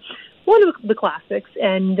McConaughey, one of the classics.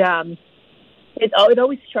 And it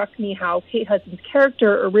always struck me how Kate Hudson's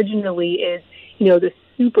character originally is, this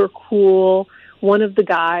super cool, one of the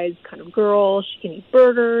guys kind of girl. She can eat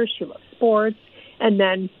burgers, she loves sports. And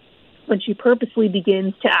then when she purposely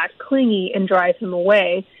begins to act clingy and drive him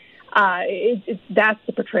away, that's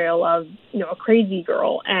the portrayal of, a crazy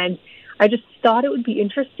girl. And I just thought it would be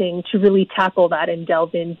interesting to really tackle that and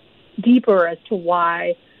delve in deeper as to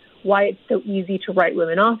why it's so easy to write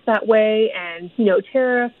women off that way. And,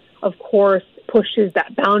 Tara of course, pushes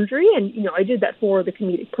that boundary. And, I did that for the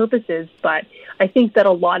comedic purposes, but I think that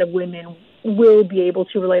a lot of women will be able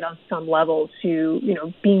to relate on some level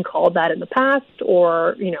to, being called that in the past,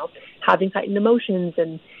 or, having heightened emotions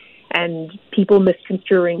and people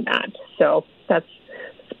misconstruing that. So that's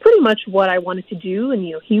pretty much what I wanted to do, and,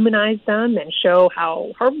 humanize them and show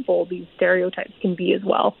how harmful these stereotypes can be as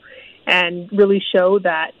well, and really show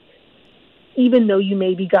that even though you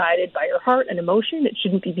may be guided by your heart and emotion, it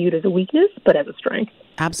shouldn't be viewed as a weakness, but as a strength.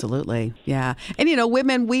 Absolutely. Yeah. And,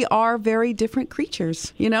 women, we are very different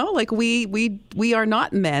creatures, like we are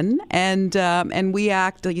not men, and we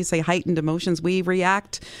act, like you say, heightened emotions. We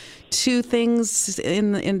react to things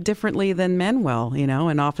in differently than men will,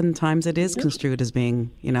 and oftentimes it is construed as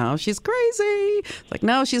being, she's crazy. It's like,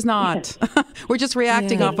 no, she's not. We're just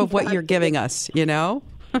reacting off of what you're giving us,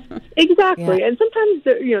 Exactly. Yeah. And sometimes,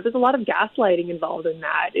 there's a lot of gaslighting involved in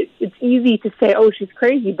that. It's easy to say, oh, she's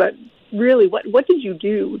crazy, but really, what did you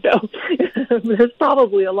do, though? There's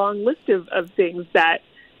probably a long list of things that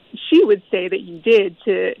she would say that you did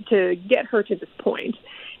to get her to this point.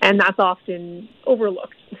 And that's often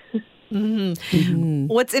overlooked. Mm-hmm. Mm-hmm.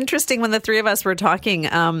 What's interesting, when the three of us were talking,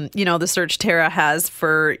 the search Tara has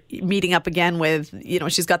for meeting up again with,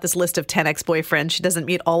 she's got this list of 10 ex-boyfriends. She doesn't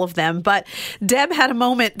meet all of them. But Deb had a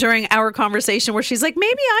moment during our conversation where she's like,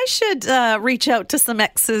 maybe I should reach out to some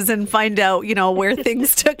exes and find out, where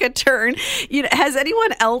things took a turn. Has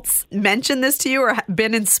anyone else mentioned this to you or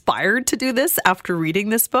been inspired to do this after reading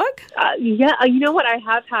this book? Yeah. You know what? I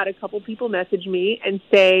have had a couple people message me and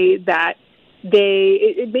say that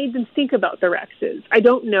it made them think about their exes. I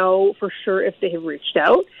don't know for sure if they have reached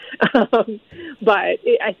out, but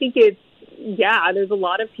I think there's a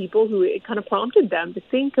lot of people who it kind of prompted them to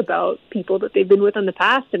think about people that they've been with in the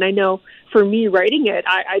past. And I know for me writing it,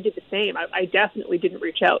 I did the same. I definitely didn't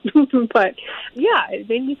reach out, but yeah, it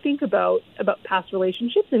made me think about past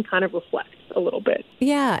relationships and kind of reflect a little bit.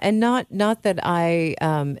 Yeah, and not that I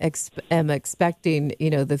am expecting,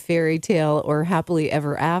 the fairy tale or happily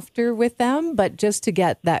ever after with them, but just to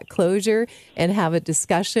get that closure and have a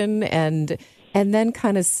discussion and then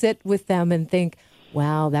kind of sit with them and think,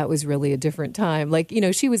 wow, that was really a different time. Like,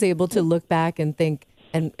 she was able to look back and think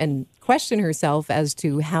and question herself as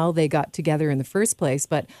to how they got together in the first place,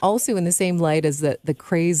 but also in the same light as the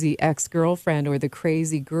crazy ex-girlfriend or the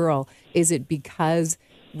crazy girl. Is it because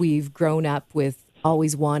we've grown up with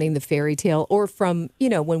always wanting the fairy tale, or from,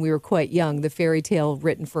 when we were quite young, the fairy tale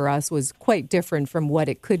written for us was quite different from what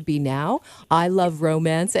it could be now. I love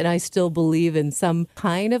romance, and I still believe in some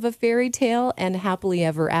kind of a fairy tale and happily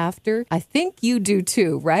ever after. I think you do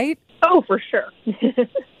too, right? Oh, for sure.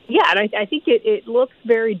 Yeah, and I think it looks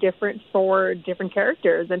very different for different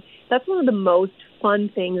characters, and that's one of the most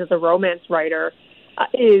fun things as a romance writer,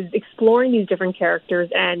 is exploring these different characters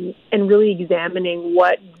and really examining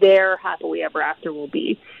what their happily ever after will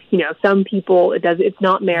be. Some people it's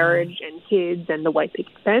not marriage and kids and the white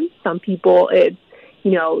picket fence. Some people it's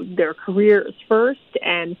their careers first,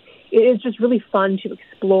 and it's just really fun to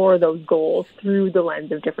explore those goals through the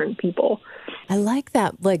lens of different people. I like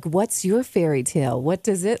that. Like, what's your fairy tale? What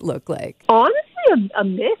does it look like? Honestly, a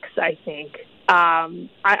mix, I think.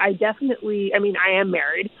 I definitely, I am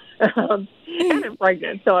married. And I'm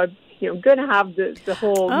pregnant, so I'm going to have the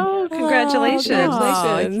whole. Oh, congratulations!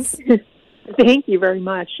 Congratulations! Thank you very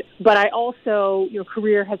much. But I also,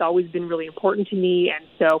 career has always been really important to me, and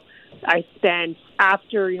so I spent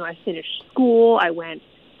after I finished school, I went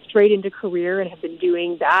straight into career and have been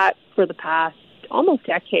doing that for the past almost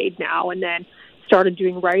decade now, and then started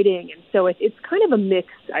doing writing. And so it's kind of a mix,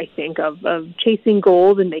 I think, of chasing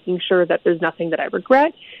goals and making sure that there's nothing that I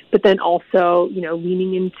regret, but then also,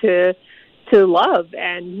 leaning into love.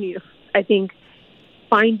 And, I think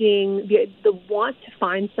finding the want to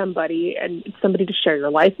find somebody and somebody to share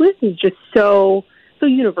your life with is just so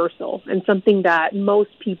universal, and something that most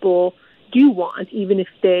people do want, even if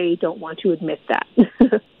they don't want to admit that.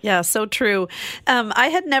 Yeah, so true. I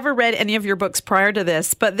had never read any of your books prior to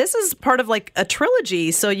this, but this is part of like a trilogy.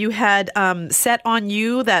 So you had Set on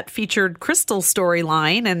You that featured Crystal's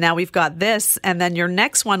storyline, and now we've got this, and then your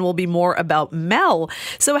next one will be more about Mel.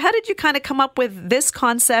 So how did you kind of come up with this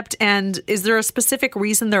concept, and is there a specific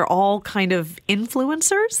reason they're all kind of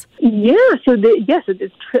influencers? Yeah, so yes,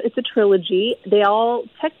 it's a trilogy. They all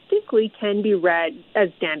technically can be read as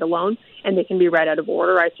standalone, and they can be read out of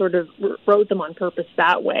order. I sort of wrote them on purpose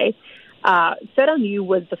that way. Set on You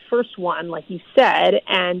was the first one, like you said,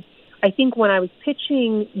 and I think when I was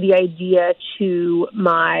pitching the idea to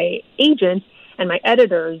my agent and my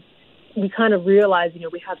editors, we kind of realized,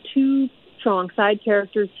 we have two strong side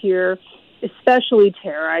characters here. especially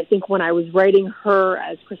Tara. I think when I was writing her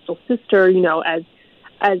as Crystal's sister,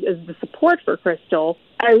 as the support for Crystal,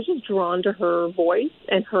 I was just drawn to her voice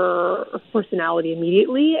and her personality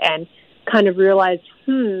immediately, and kind of realized,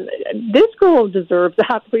 this girl deserves a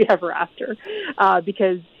happily ever after,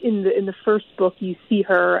 because in the first book you see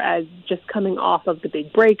her as just coming off of the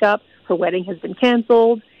big breakup. Her wedding has been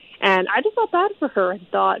canceled, and I just felt bad for her and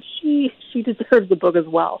thought she deserves the book as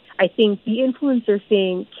well. I think the influencer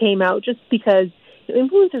thing came out just because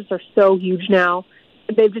influencers are so huge now.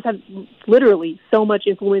 They've just had literally so much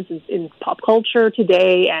influence in pop culture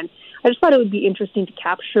today, and I just thought it would be interesting to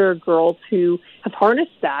capture girls who have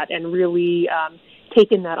harnessed that and really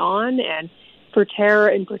taken that on. And for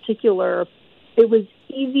Tara in particular, it was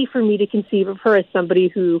easy for me to conceive of her as somebody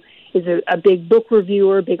who is a big book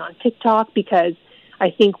reviewer, big on TikTok, because I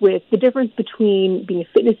think with the difference between being a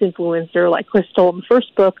fitness influencer like Crystal in the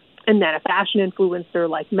first book and then a fashion influencer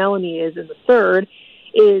like Melanie is in the third,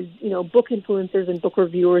 is, book influencers and book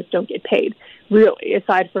reviewers don't get paid, really,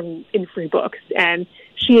 aside from in free books. And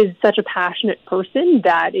she is such a passionate person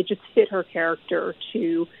that it just fit her character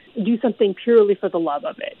to do something purely for the love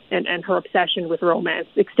of it. And her obsession with romance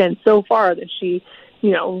extends so far that she,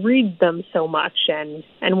 reads them so much and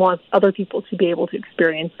wants other people to be able to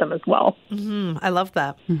experience them as well. Mm-hmm. I love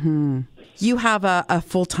that. Mm-hmm. You have a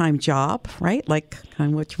full-time job, right? Like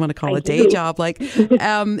kind of what you want to call a day job, like,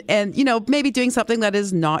 and maybe doing something that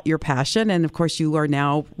is not your passion. And of course, you are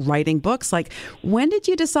now writing books. Like, when did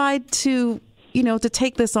you decide to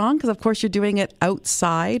take this on? Because of course, you're doing it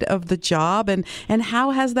outside of the job. And how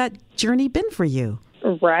has that journey been for you?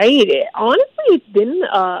 Right. Honestly, it's been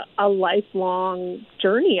a lifelong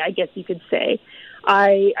journey, I guess you could say.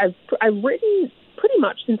 I've written pretty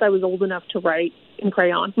much since I was old enough to write in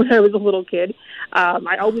crayon when I was a little kid.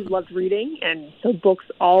 I always loved reading, and so books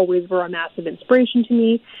always were a massive inspiration to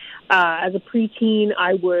me. As a preteen,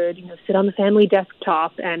 I would sit on the family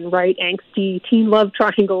desktop and write angsty teen love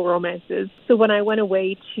triangle romances. So when I went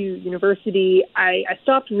away to university, I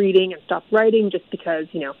stopped reading and stopped writing just because,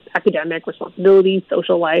 academic responsibilities,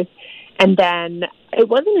 social life. And then it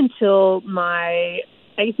wasn't until my,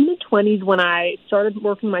 mid-20s when I started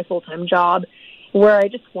working my full-time job where I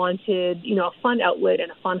just wanted, a fun outlet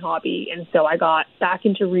and a fun hobby. And so I got back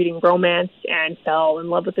into reading romance and fell in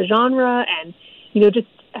love with the genre and, just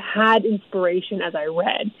had inspiration as I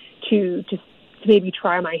read to maybe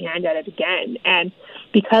try my hand at it again. And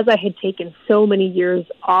because I had taken so many years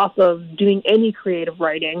off of doing any creative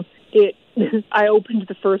writing, I opened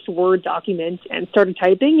the first Word document and started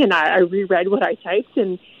typing, and I reread what I typed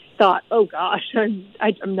and thought, oh gosh,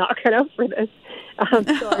 I'm not cut out for this.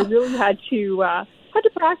 So I really had to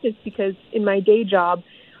practice, because in my day job,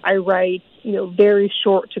 I write, very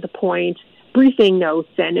short to the point, briefing notes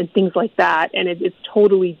and things like that. And it's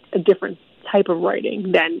totally a different type of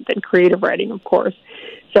writing than creative writing, of course.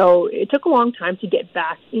 So it took a long time to get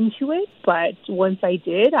back into it. But once I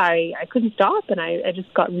did, I couldn't stop. And I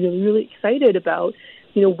just got really, really excited about,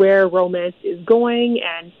 where romance is going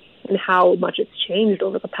and how much it's changed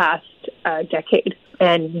over the past decade.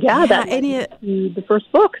 And that led to the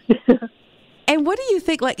first book. And what do you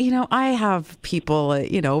think, I have people,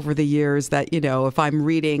 over the years that, if I'm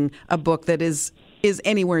reading a book that is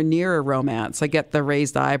anywhere near a romance, I get the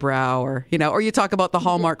raised eyebrow or you talk about the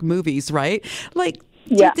Hallmark movies, right? Like,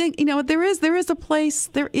 do you think, there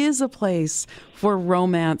is a place for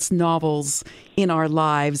romance novels in our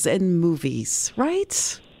lives and movies,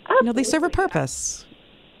 right? Absolutely. They serve a purpose.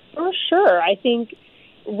 For sure. I think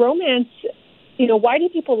romance, why do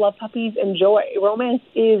people love puppies and joy? Romance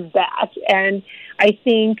is that. And I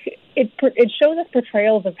think it shows us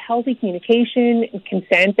portrayals of healthy communication and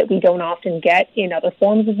consent that we don't often get in other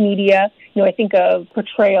forms of media. I think of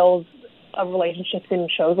portrayals of relationships in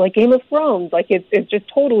shows like Game of Thrones. Like, it's just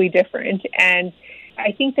totally different. And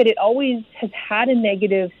I think that it always has had a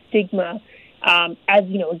negative stigma as,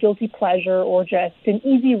 a guilty pleasure or just an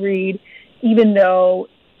easy read, even though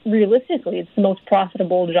realistically it's the most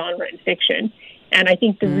profitable genre in fiction. And I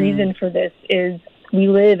think the reason for this is we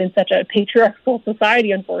live in such a patriarchal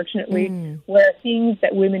society, unfortunately, where things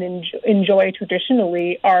that women enjoy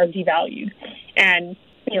traditionally are devalued. And,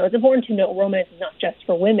 it's important to note romance is not just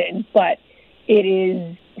for women, but it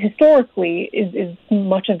is historically is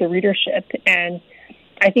much of the readership. And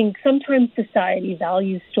I think sometimes society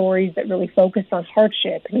values stories that really focus on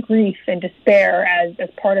hardship and grief and despair as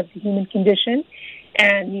part of the human condition.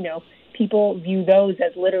 And, people view those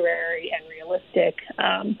as literary and realistic.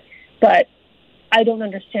 But I don't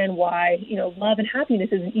understand why, love and happiness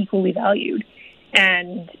isn't equally valued.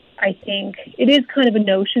 And I think it is kind of a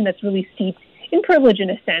notion that's really steeped in privilege in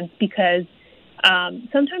a sense, because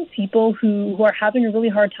sometimes people who are having a really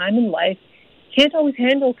hard time in life can't always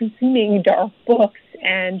handle consuming dark books,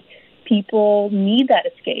 and people need that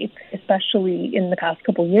escape, especially in the past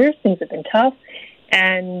couple of years. Things have been tough,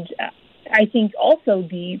 and I think also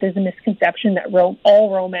there's a misconception that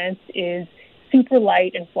all romance is super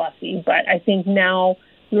light and fluffy, but I think now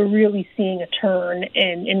we're really seeing a turn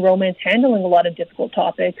in romance handling a lot of difficult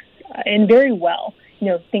topics, and very well.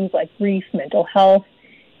 Things like grief, mental health,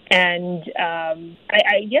 and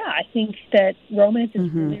I think that romance is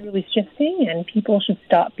really, really shifting, and people should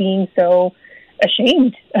stop being so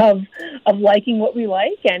ashamed of liking what we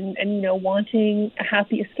like and wanting a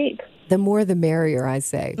happy escape. The more the merrier, I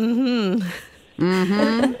say. Mm-hmm.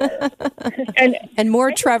 And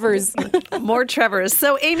more Trevors. More Trevors.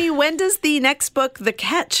 So, Amy, when does the next book, The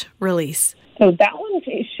Catch, release? So that one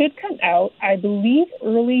should come out, I believe,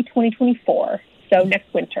 early 2024. So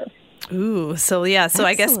next winter. Ooh, so yeah. So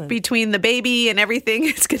I guess between the baby and everything,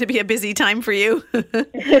 it's going to be a busy time for you.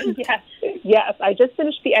 Yes. I just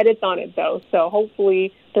finished the edits on it, though. So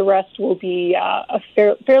hopefully the rest will be a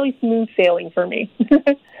fairly smooth sailing for me.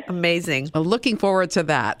 Amazing. Well, looking forward to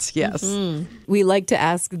that. Yes. Mm-hmm. We like to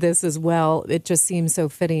ask this as well. It just seems so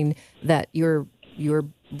fitting that your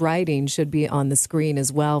writing should be on the screen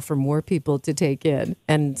as well for more people to take in.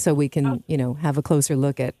 And so we can, have a closer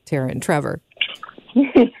look at Tara and Trevor.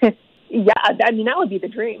 Yeah, that would be the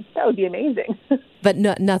dream. That would be amazing. But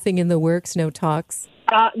nothing in the works, no talks?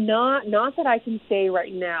 Not that I can say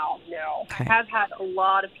right now, no. Okay. I have had a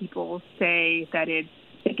lot of people say that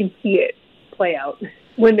they can see it play out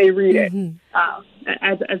when they read it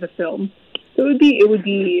as a film. So it would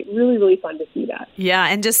be really, really fun to see that. Yeah,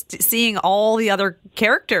 and just seeing all the other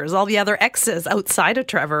characters, all the other exes outside of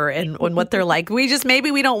Trevor and what they're like.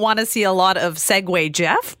 Maybe we don't want to see a lot of Segway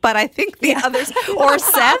Jeff, but I think the others, or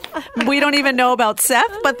Seth, we don't even know about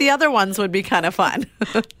Seth, but the other ones would be kind of fun.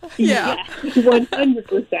 Yeah,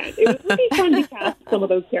 100%. It would be fun to cast some of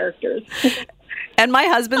those characters. And my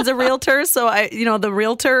husband's a realtor, so the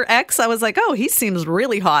realtor ex, I was like, oh, he seems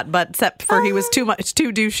really hot, but except for he was too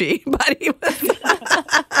douchey. But he was.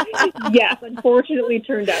 Yes, unfortunately,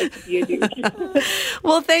 turned out to be a douche.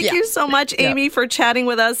 Well, thank you so much, Amy, for chatting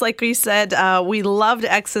with us. Like we said, we loved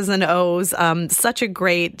X's and O's. Such a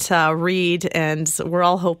great read, and we're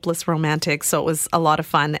all hopeless romantics, so it was a lot of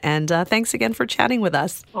fun. And thanks again for chatting with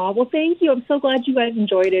us. Oh, well, thank you. I'm so glad you guys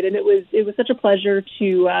enjoyed it, and it was such a pleasure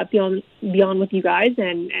to be on with you guys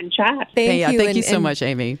and chat. Thank you so much,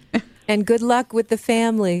 Amy. And good luck with the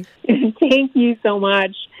family. Thank you so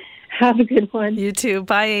much. Have a good one. You too.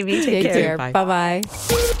 Bye, Amy. Take care. Bye-bye.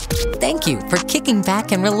 Thank you for kicking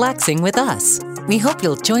back and relaxing with us. We hope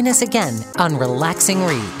you'll join us again on Relaxing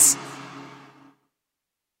Reads.